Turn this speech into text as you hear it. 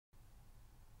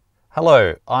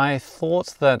Hello, I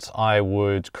thought that I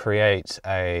would create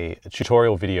a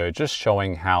tutorial video just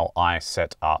showing how I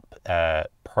set up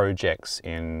projects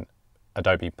in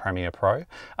Adobe Premiere Pro.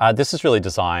 This is really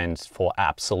designed for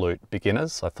absolute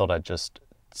beginners. I thought I'd just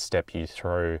step you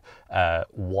through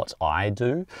what I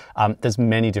do. There's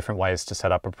many different ways to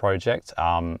set up a project,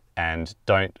 and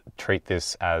don't treat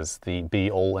this as the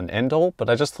be-all and end-all, but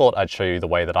I just thought I'd show you the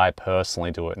way that I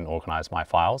personally do it and organize my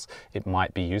files. It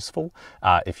might be useful.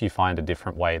 If you find a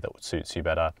different way that suits you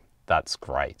better, that's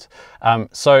great.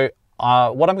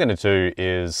 What I'm going to do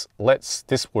is,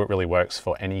 this really works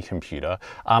for any computer.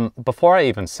 Before I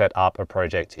even set up a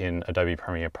project in Adobe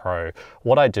Premiere Pro,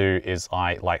 what I do is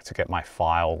I like to get my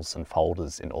files and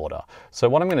folders in order. So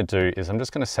what I'm going to do is I'm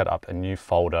just going to set up a new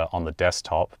folder on the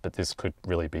desktop, but this could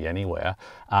really be anywhere,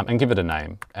 and give it a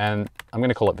name. And I'm going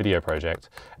to call it Video Project.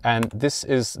 And this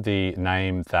is the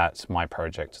name that my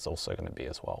project is also going to be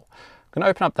as well. I'm going to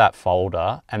open up that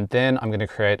folder, and then I'm going to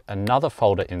create another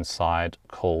folder inside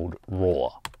called Raw.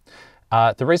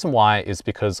 The reason why is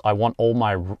because I want all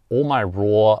my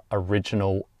raw,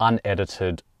 original,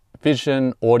 unedited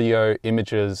vision, audio,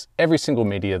 images, every single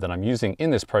media that I'm using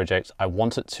in this project, I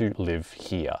want it to live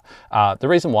here. The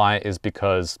reason why is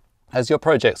because as your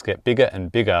projects get bigger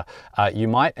and bigger, you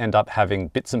might end up having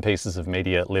bits and pieces of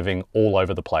media living all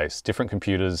over the place, different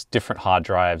computers, different hard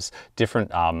drives, different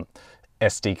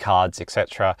SD cards,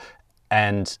 etc.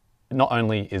 And not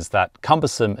only is that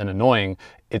cumbersome and annoying,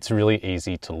 it's really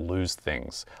easy to lose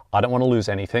things. I don't want to lose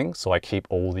anything, so I keep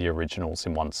all the originals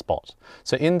in one spot.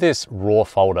 So in this raw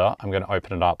folder, I'm going to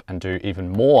open it up and do even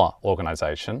more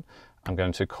organization. I'm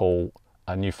going to call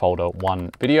a new folder 1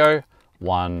 video,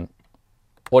 1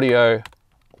 audio,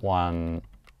 1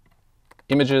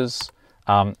 images,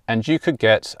 and you could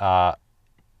get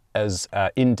as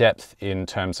in-depth in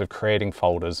terms of creating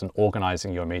folders and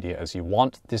organizing your media as you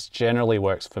want. This generally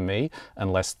works for me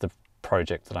unless the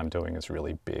project that I'm doing is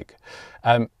really big.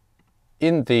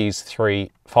 In these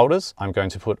 3 folders, I'm going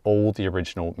to put all the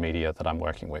original media that I'm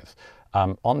working with.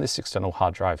 On this external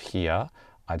hard drive here,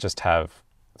 I just have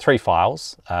 3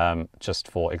 files, just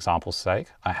for example's sake.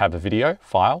 I have a video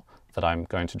file that I'm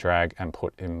going to drag and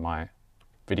put in my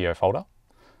video folder.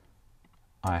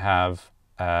 I have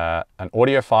an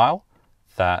audio file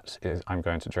that I'm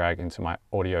going to drag into my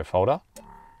audio folder,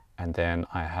 and then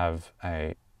I have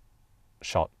a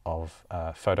shot of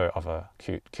a photo of a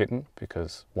cute kitten,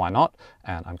 because why not,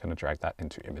 and I'm going to drag that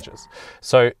into images.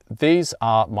 So these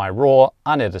are my raw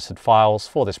unedited files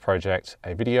for this project: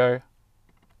 a video,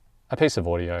 a piece of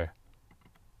audio,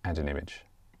 and an image.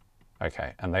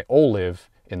 Okay, and they all live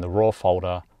in the raw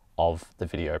folder of the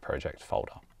video project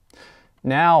folder.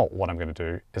 Now what I'm going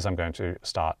to do is I'm going to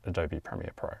start Adobe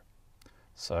Premiere Pro.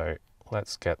 So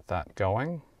let's get that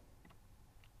going.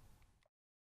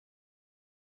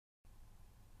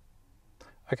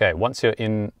 Okay, once you're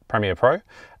in Premiere Pro,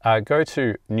 go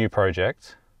to New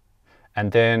Project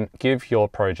and then give your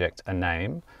project a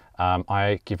name.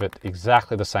 I give it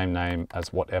exactly the same name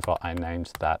as whatever I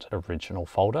named that original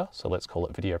folder. So let's call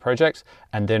it Video Project.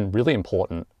 And then, really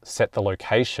important, set the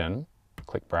location,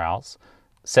 click Browse,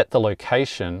 set the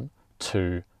location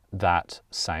to that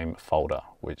same folder,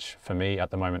 which for me at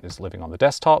the moment is living on the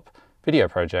desktop. Video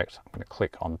Project, I'm going to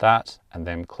click on that and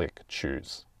then click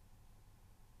Choose.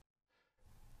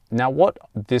 Now what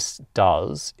this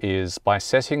does is, by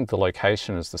setting the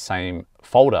location as the same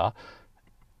folder,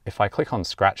 if I click on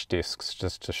Scratch Disks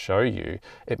just to show you,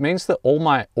 it means that all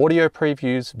my audio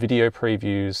previews, video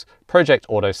previews, project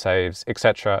autosaves,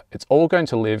 etc., it's all going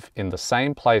to live in the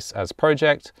same place as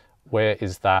project. Where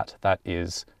is that? That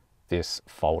is this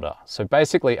folder. So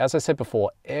basically, as I said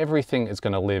before, everything is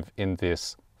going to live in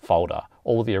this folder,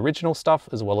 all the original stuff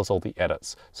as well as all the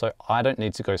edits. So I don't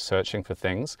need to go searching for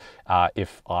things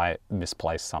if I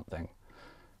misplace something.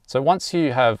 So once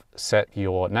you have set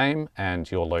your name and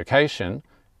your location,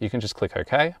 you can just click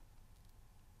OK,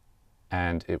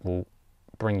 and it will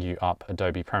bring you up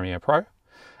Adobe Premiere Pro.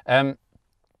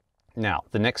 Now,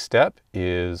 the next step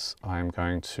is I'm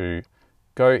going to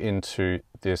go into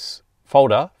this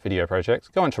folder, Video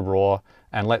Project, go into Raw,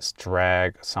 and let's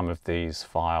drag some of these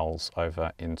files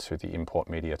over into the import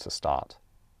media to start.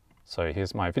 So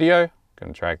here's my video, I'm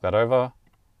going to drag that over.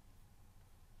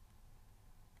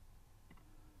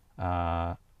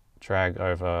 Drag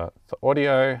over the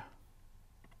audio,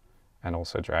 and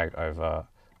also drag over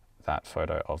that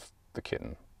photo of the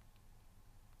kitten.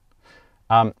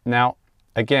 Now,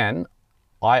 again,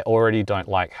 I already don't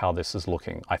like how this is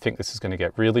looking. I think this is going to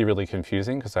get really, really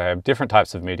confusing because I have different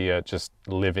types of media just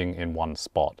living in one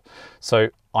spot. So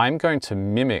I'm going to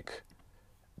mimic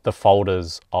the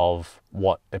folders of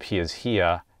what appears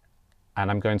here and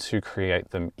I'm going to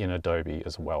create them in Adobe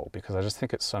as well because I just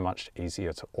think it's so much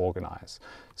easier to organize.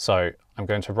 So I'm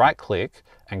going to right click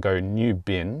and go new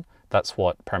bin. That's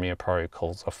what Premiere Pro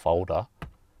calls a folder,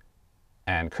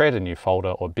 and create a new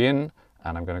folder or bin,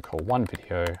 and I'm going to call one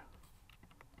video,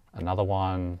 another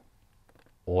one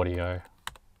audio,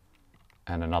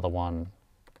 and another one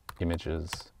images,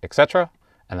 etc.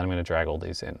 And then I'm going to drag all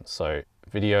these in. So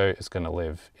video is going to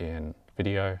live in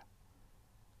video,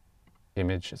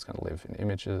 image is going to live in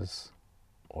images,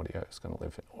 audio is going to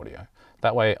live in audio.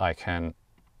 That way I can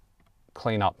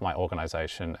clean up my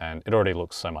organization and it already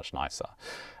looks so much nicer.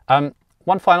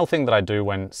 One final thing that I do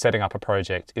when setting up a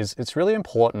project is it's really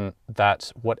important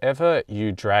that whatever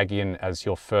you drag in as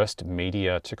your first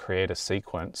media to create a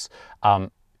sequence,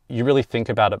 you really think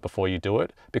about it before you do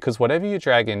it, because whatever you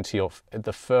drag into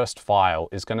the first file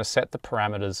is going to set the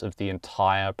parameters of the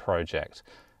entire project.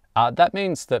 That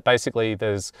means that basically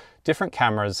there's different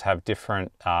cameras have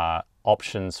different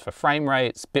options for frame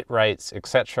rates, bit rates,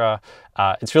 etc.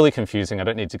 It's really confusing. I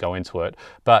don't need to go into it.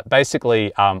 But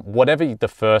basically, whatever the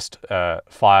first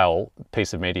file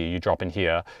piece of media you drop in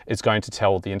here is going to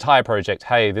tell the entire project,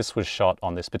 hey, this was shot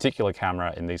on this particular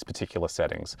camera in these particular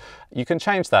settings. You can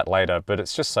change that later, but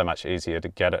it's just so much easier to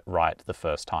get it right the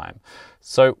first time.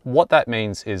 So what that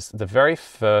means is the very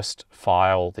first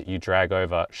file that you drag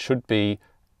over should be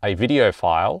a video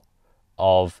file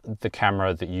of the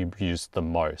camera that you use the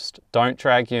most. Don't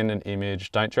drag in an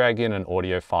image, don't drag in an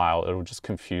audio file, it'll just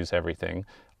confuse everything.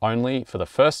 Only for the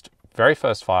very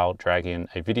first file, drag in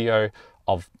a video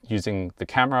of using the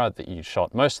camera that you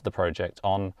shot most of the project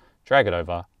on, drag it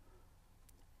over.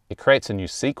 It creates a new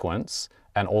sequence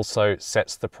and also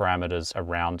sets the parameters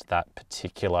around that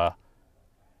particular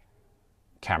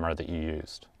camera that you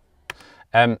used.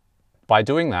 By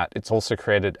doing that, it's also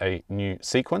created a new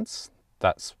sequence.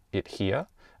 That's it here.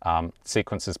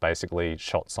 Sequence is basically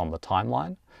shots on the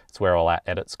timeline. It's where all our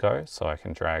edits go, so I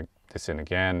can drag this in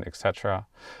again, etc.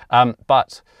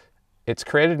 But it's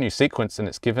created a new sequence and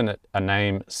it's given it a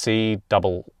name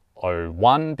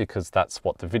C001 because that's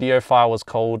what the video file was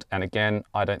called. And again,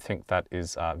 I don't think that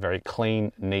is very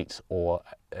clean, neat, or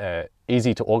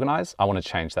easy to organize. I want to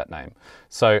change that name.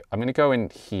 So I'm going to go in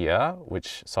here,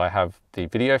 so I have the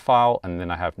video file and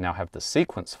then I now have the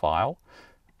sequence file.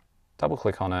 Double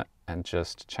click on it and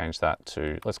just change that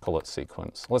to, let's call it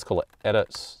sequence. Let's call it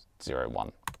edit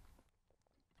 01.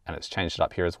 And it's changed it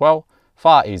up here as well.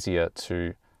 Far easier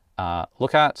to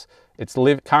look at. It's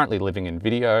currently living in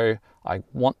video. I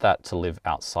want that to live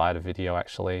outside of video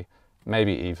actually.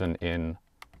 Maybe even in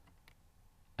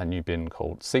a new bin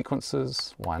called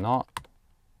sequences. Why not?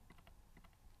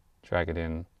 Drag it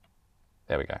in.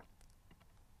 There we go.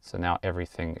 So now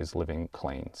everything is living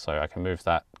clean. So I can move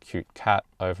that cute cat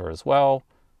over as well.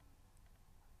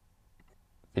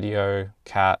 Video,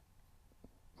 cat,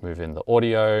 move in the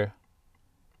audio,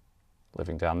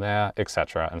 living down there,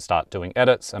 etc. and start doing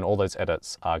edits. And all those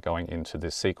edits are going into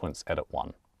this sequence edit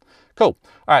 1. Cool.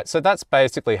 All right, so that's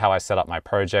basically how I set up my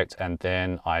project. And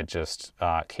then I just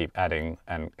keep adding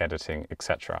and editing,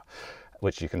 etc.,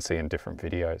 which you can see in different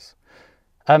videos.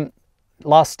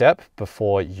 Last step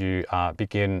before you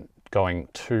begin going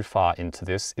too far into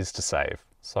this is to save.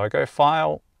 So I go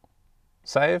File,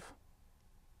 Save,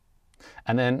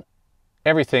 and then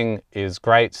everything is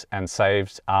great and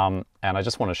saved. And I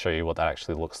just want to show you what that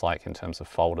actually looks like in terms of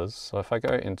folders. So if I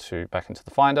go back into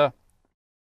the Finder,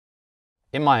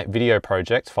 in my video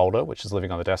project folder, which is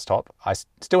living on the desktop, I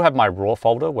still have my raw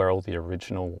folder where all the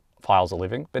original files are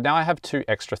living, but now I have 2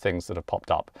 extra things that have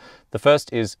popped up. The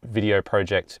first is Video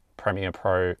Project Premiere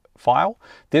Pro file.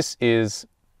 This is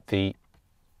the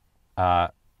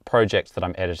project that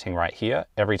I'm editing right here.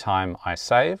 Every time I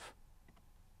save,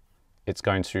 it's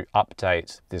going to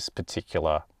update this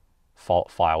particular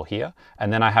file here.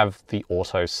 And then I have the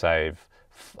Autosave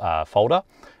folder.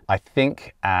 I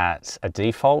think at a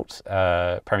default,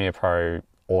 Premiere Pro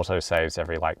autosaves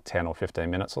every like 10 or 15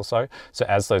 minutes or so. So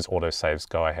as those autosaves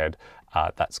go ahead,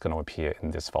 that's going to appear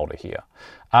in this folder here.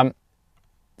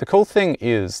 The cool thing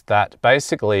is that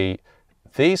basically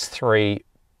these 3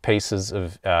 pieces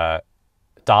of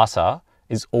data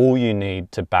is all you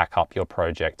need to back up your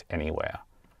project anywhere.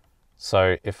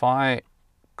 So if I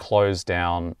close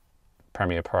down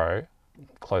Premiere Pro,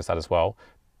 close that as well,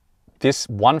 this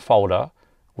one folder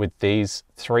with these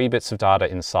 3 bits of data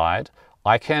inside,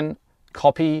 I can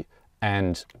copy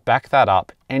and back that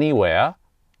up anywhere.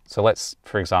 So let's,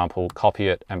 for example, copy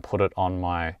it and put it on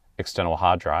my external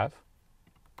hard drive.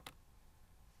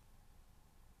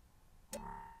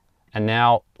 And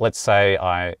now let's say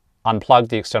I unplugged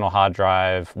the external hard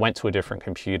drive, went to a different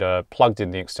computer, plugged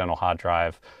in the external hard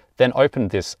drive, then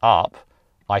opened this up,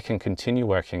 I can continue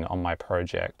working on my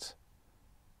project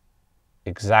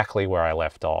exactly where I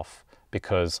left off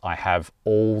because I have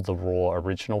all the raw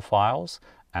original files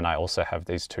and I also have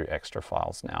these 2 extra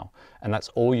files now. And that's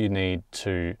all you need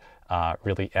to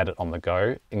really edit on the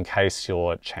go in case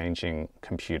you're changing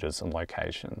computers and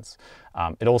locations.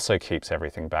 It also keeps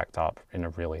everything backed up in a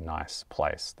really nice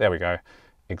place. There we go,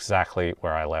 exactly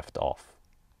where I left off.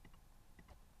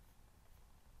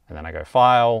 And then I go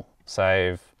File,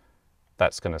 Save.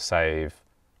 That's going to save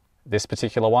this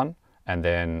particular one. And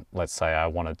then let's say I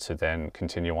wanted to then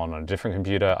continue on a different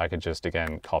computer, I could just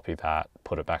again copy that,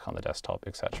 put it back on the desktop,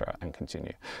 etc., and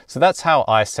continue. So that's how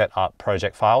I set up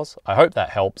project files. I hope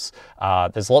that helps.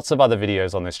 There's lots of other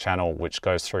videos on this channel which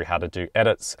goes through how to do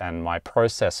edits and my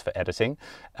process for editing,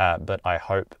 but I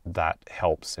hope that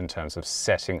helps in terms of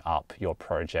setting up your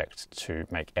project to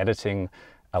make editing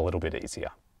a little bit easier.